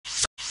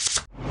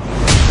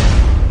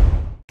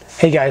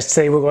Hey guys,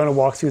 today we're going to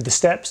walk through the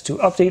steps to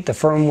update the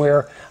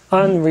firmware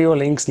on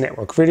Reolink's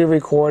Network Video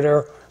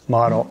Recorder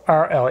model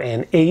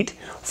RLN8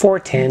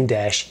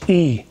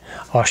 410-E.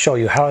 I'll show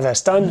you how that's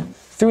done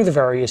through the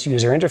various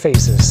user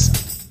interfaces.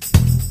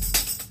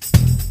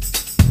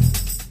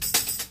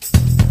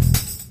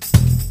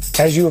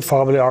 As you have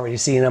probably already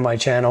seen on my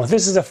channel,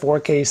 this is a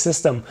 4K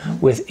system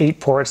with 8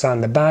 ports on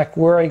the back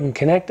where I can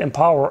connect and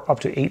power up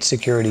to 8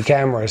 security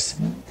cameras.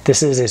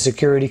 This is a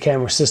security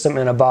camera system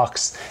in a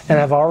box, and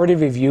I've already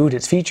reviewed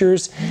its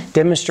features,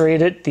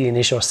 demonstrated the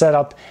initial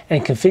setup,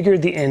 and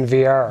configured the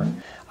NVR.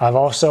 I've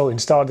also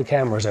installed the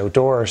cameras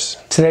outdoors.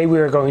 Today we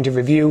are going to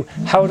review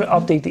how to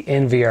update the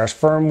NVR's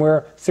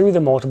firmware through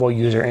the multiple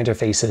user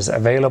interfaces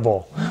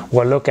available.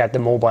 We'll look at the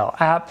mobile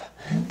app,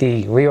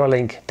 the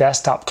Reolink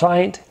desktop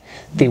client,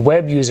 the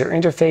web user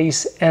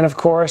interface, and of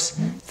course,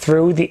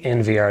 through the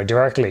NVR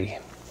directly.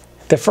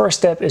 The first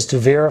step is to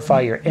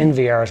verify your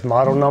NVR's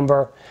model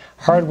number,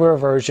 hardware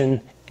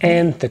version,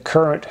 and the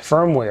current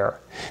firmware.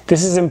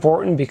 This is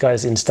important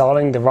because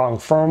installing the wrong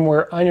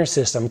firmware on your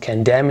system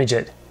can damage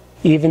it.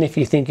 Even if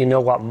you think you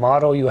know what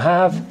model you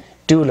have,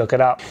 do look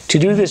it up. To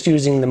do this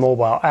using the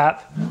mobile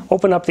app,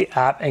 open up the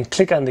app and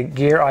click on the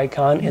gear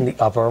icon in the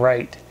upper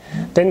right.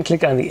 Then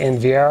click on the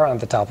NVR on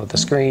the top of the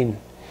screen.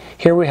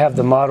 Here we have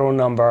the model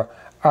number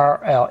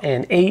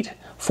RLN8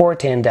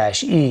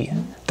 410-E.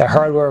 The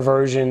hardware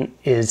version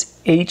is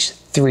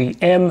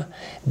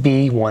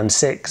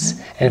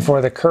H3MB16, and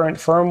for the current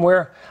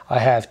firmware I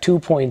have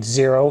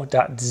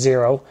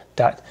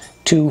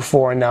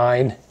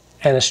 2.0.0.249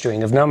 and a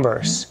string of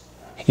numbers.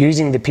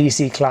 Using the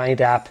PC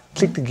client app,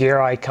 click the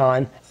gear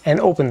icon and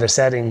open the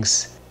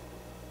settings.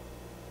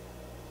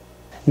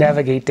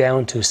 Navigate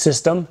down to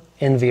System,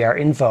 NVR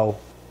Info.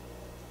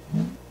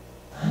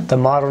 The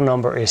model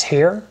number is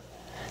here,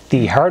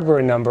 the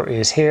hardware number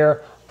is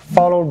here,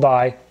 followed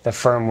by the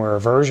firmware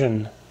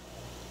version.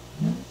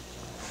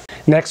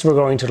 Next we're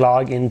going to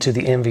log into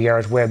the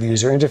NVR's web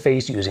user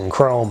interface using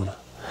Chrome.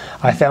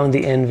 I found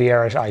the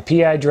NVR's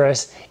IP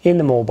address in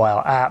the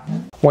mobile app.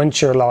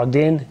 Once you're logged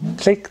in,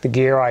 click the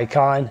gear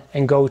icon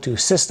and go to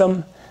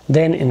System,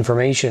 then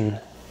Information.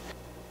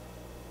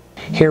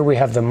 Here we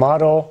have the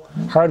model,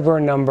 hardware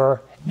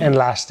number, and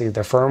lastly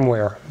the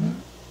firmware.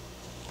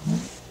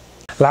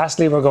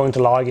 Lastly, we're going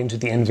to log into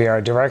the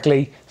NVR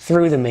directly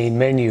through the main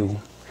menu.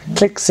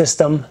 Click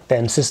System,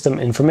 then System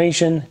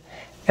Information,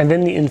 and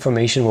then the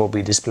information will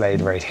be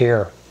displayed right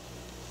here.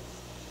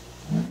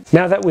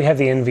 Now that we have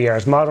the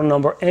NVR's model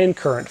number and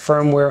current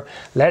firmware,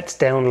 let's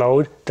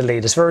download the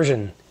latest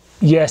version.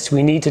 Yes,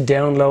 we need to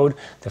download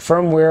the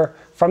firmware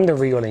from the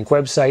Reolink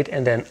website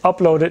and then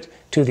upload it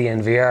to the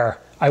NVR.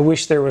 I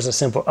wish there was a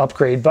simple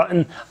upgrade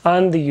button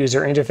on the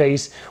user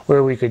interface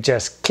where we could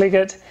just click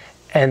it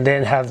and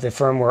then have the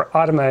firmware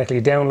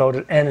automatically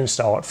downloaded and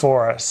install it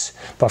for us.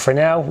 But for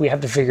now, we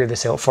have to figure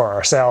this out for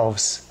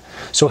ourselves.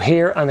 So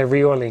here on the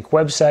Reolink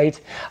website,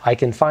 I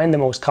can find the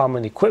most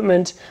common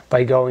equipment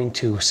by going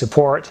to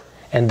Support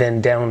and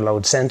then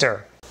Download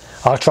Center.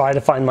 I'll try to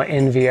find my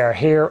NVR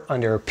here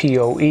under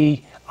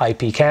PoE,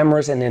 IP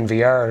cameras, and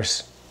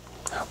NVRs.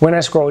 When I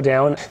scroll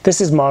down,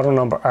 this is model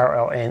number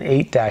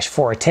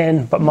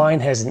RLN8-410, but mine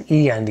has an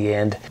E on the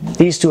end.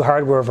 These two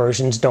hardware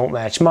versions don't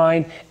match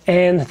mine,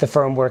 and the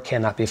firmware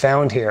cannot be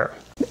found here.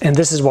 And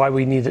this is why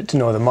we needed to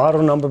know the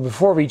model number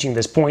before reaching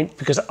this point,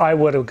 because I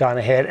would have gone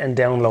ahead and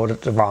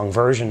downloaded the wrong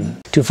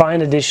version. To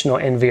find additional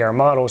NVR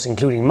models,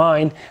 including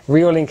mine,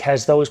 Reolink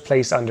has those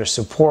placed under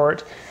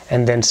Support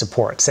and then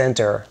Support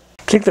Center.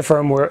 Click the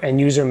firmware and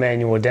user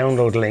manual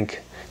download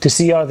link. To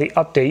see all the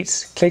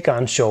updates, click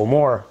on Show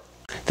More.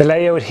 The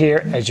layout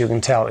here, as you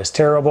can tell, is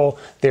terrible.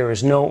 There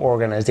is no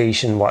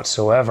organization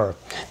whatsoever.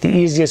 The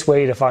easiest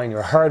way to find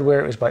your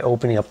hardware is by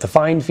opening up the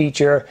Find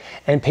feature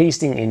and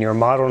pasting in your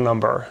model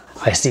number.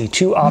 I see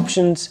two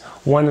options,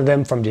 one of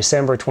them from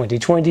December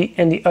 2020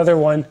 and the other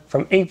one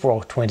from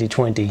April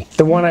 2020.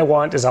 The one I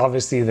want is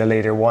obviously the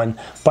later one,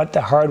 but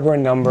the hardware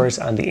numbers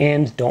on the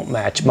end don't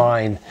match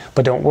mine.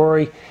 But don't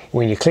worry,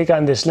 when you click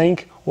on this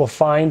link, we'll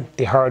find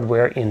the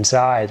hardware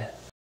inside.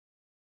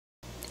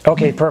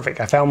 Okay,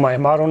 perfect. I found my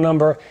model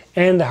number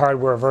and the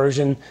hardware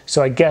version,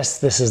 so I guess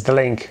this is the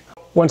link.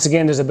 Once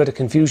again, there's a bit of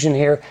confusion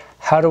here.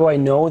 How do I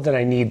know that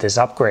I need this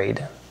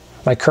upgrade?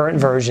 My current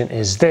version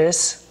is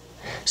this,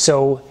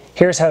 so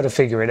here's how to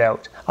figure it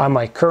out. On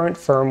my current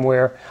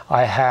firmware,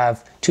 I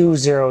have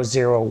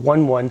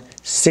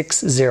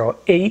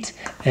 200110608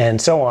 and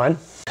so on.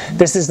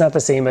 This is not the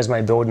same as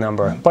my build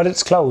number, but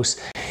it's close.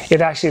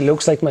 It actually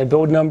looks like my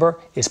build number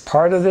is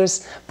part of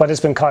this, but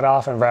it's been cut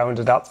off and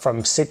rounded up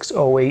from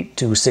 608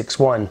 to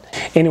 61.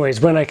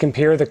 Anyways, when I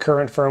compare the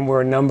current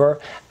firmware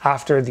number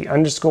after the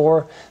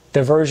underscore,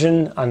 the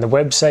version on the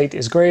website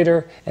is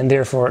greater and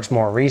therefore it's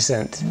more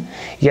recent.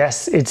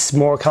 Yes, it's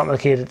more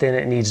complicated than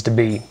it needs to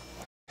be.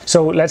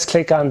 So let's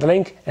click on the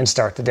link and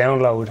start the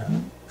download.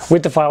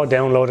 With the file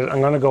downloaded,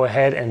 I'm going to go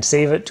ahead and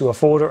save it to a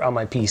folder on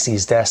my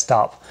PC's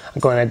desktop.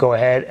 I'm going to go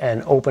ahead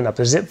and open up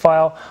the zip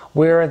file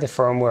where the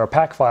firmware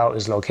pack file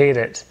is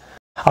located.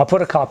 I'll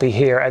put a copy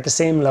here at the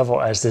same level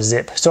as the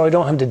zip so I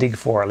don't have to dig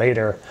for it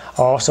later.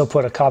 I'll also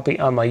put a copy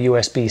on my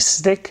USB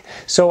stick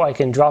so I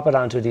can drop it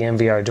onto the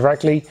NVR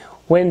directly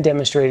when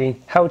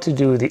demonstrating how to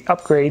do the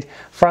upgrade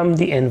from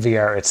the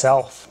NVR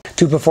itself.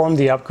 To perform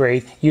the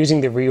upgrade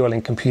using the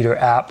Reolink computer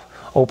app,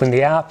 open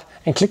the app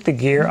and click the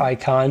gear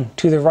icon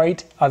to the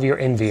right of your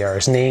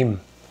NVR's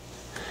name.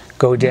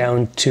 Go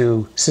down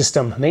to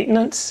System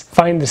Maintenance,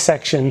 find the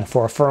section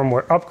for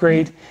Firmware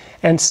Upgrade,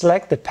 and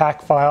select the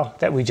pack file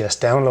that we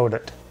just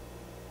downloaded.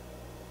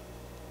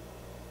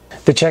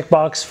 The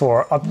checkbox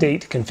for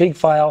Update Config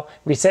File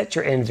resets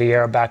your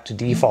NVR back to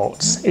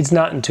defaults. It's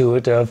not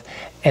intuitive,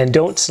 and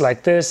don't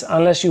select this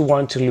unless you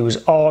want to lose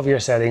all of your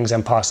settings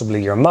and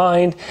possibly your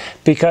mind,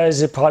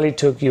 because it probably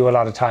took you a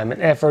lot of time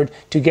and effort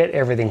to get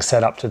everything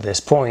set up to this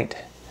point.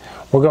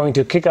 We're going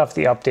to kick off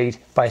the update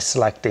by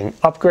selecting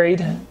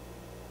Upgrade.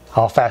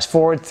 I'll fast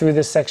forward through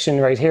this section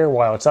right here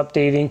while it's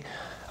updating.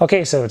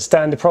 Okay, so it's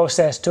done. The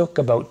process took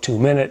about 2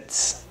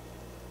 minutes.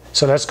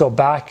 So let's go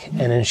back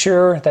and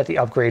ensure that the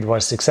upgrade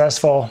was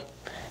successful.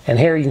 And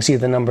here you can see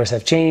the numbers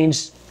have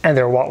changed and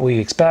they're what we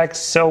expect,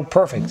 so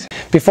perfect.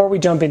 Before we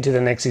jump into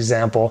the next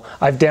example,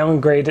 I've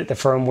downgraded the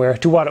firmware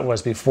to what it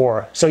was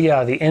before. So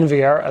yeah, the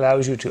NVR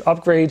allows you to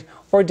upgrade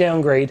or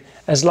downgrade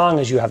as long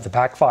as you have the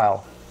pack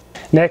file.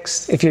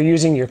 Next, if you're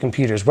using your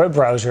computer's web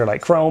browser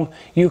like Chrome,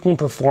 you can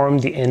perform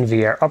the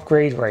NVR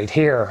upgrade right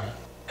here.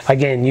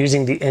 Again,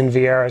 using the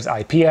NVR's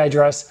IP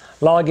address,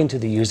 log into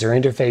the user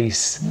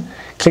interface.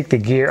 Click the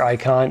gear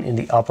icon in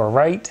the upper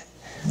right,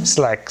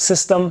 select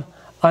System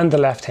on the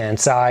left-hand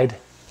side,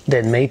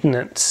 then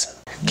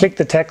Maintenance. Click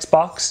the text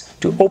box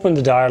to open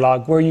the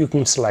dialog where you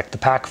can select the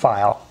pack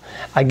file.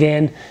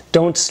 Again,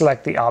 don't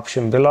select the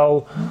option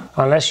below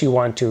unless you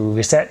want to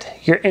reset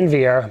your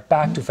NVR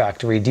back to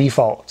factory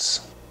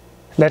defaults.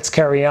 Let's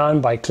carry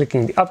on by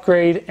clicking the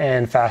upgrade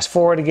and fast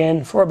forward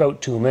again for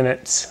about 2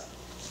 minutes.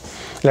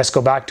 Let's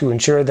go back to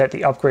ensure that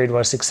the upgrade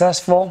was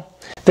successful.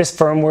 This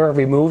firmware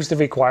removes the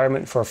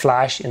requirement for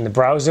flash in the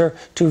browser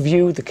to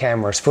view the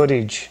camera's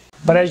footage.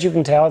 But as you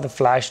can tell, the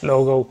flash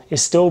logo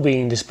is still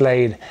being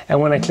displayed, and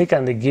when I click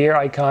on the gear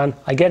icon,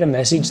 I get a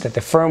message that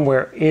the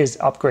firmware is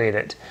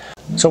upgraded.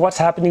 So what's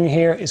happening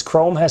here is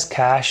Chrome has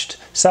cached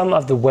some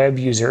of the web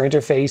user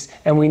interface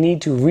and we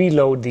need to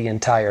reload the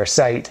entire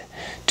site.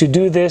 To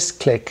do this,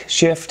 click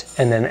Shift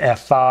and then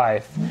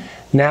F5.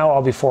 Now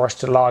I'll be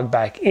forced to log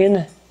back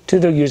in to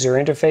the user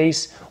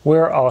interface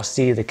where I'll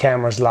see the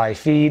camera's live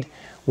feed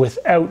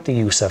without the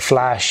use of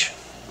flash.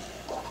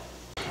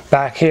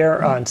 Back here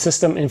on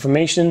System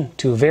Information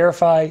to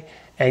verify,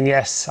 and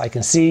yes, I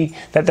can see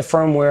that the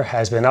firmware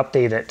has been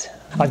updated.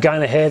 I've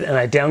gone ahead and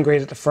I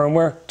downgraded the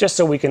firmware just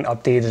so we can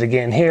update it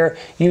again here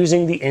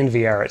using the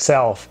NVR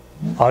itself.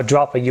 I'll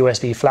drop a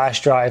USB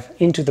flash drive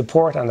into the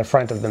port on the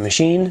front of the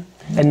machine,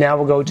 and now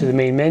we'll go to the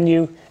main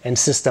menu and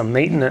System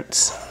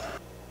Maintenance.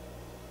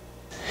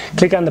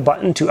 Click on the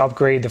button to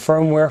upgrade the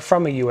firmware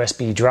from a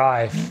USB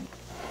drive.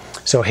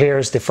 So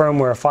here's the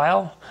firmware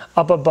file.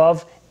 Up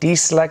above,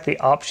 deselect the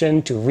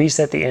option to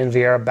reset the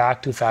NVR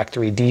back to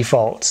factory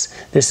defaults.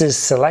 This is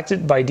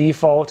selected by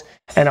default,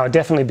 and I'll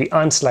definitely be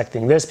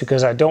unselecting this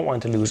because I don't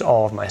want to lose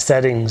all of my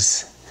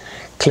settings.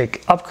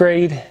 Click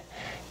Upgrade,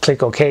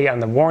 click OK on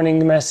the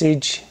warning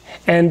message,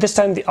 and this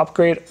time the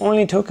upgrade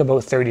only took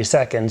about 30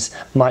 seconds,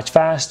 much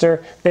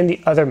faster than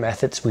the other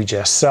methods we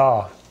just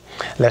saw.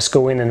 Let's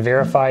go in and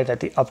verify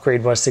that the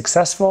upgrade was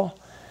successful,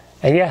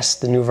 and yes,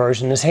 the new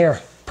version is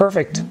here.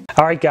 Perfect.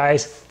 Alright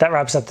guys, that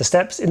wraps up the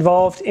steps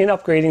involved in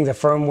upgrading the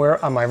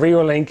firmware on my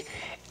Reolink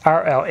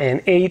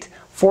RLN8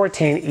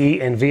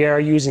 410E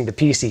NVR using the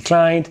PC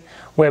client,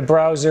 web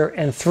browser,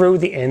 and through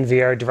the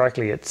NVR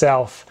directly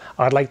itself.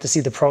 I'd like to see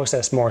the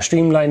process more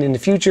streamlined in the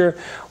future,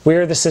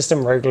 where the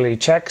system regularly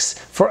checks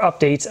for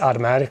updates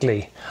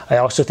automatically. I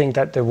also think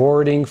that the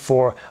wording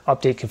for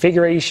update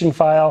configuration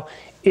file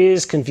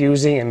is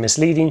confusing and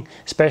misleading,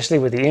 especially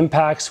with the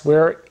impacts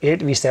where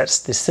it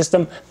resets the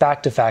system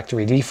back to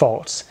factory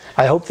defaults.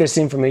 I hope this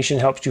information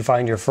helps you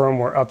find your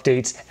firmware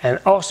updates and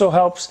also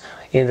helps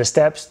in the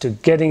steps to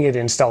getting it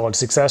installed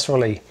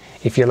successfully.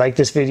 If you like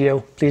this video,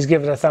 please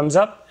give it a thumbs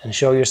up and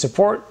show your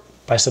support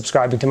by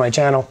subscribing to my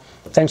channel.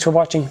 Thanks for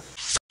watching.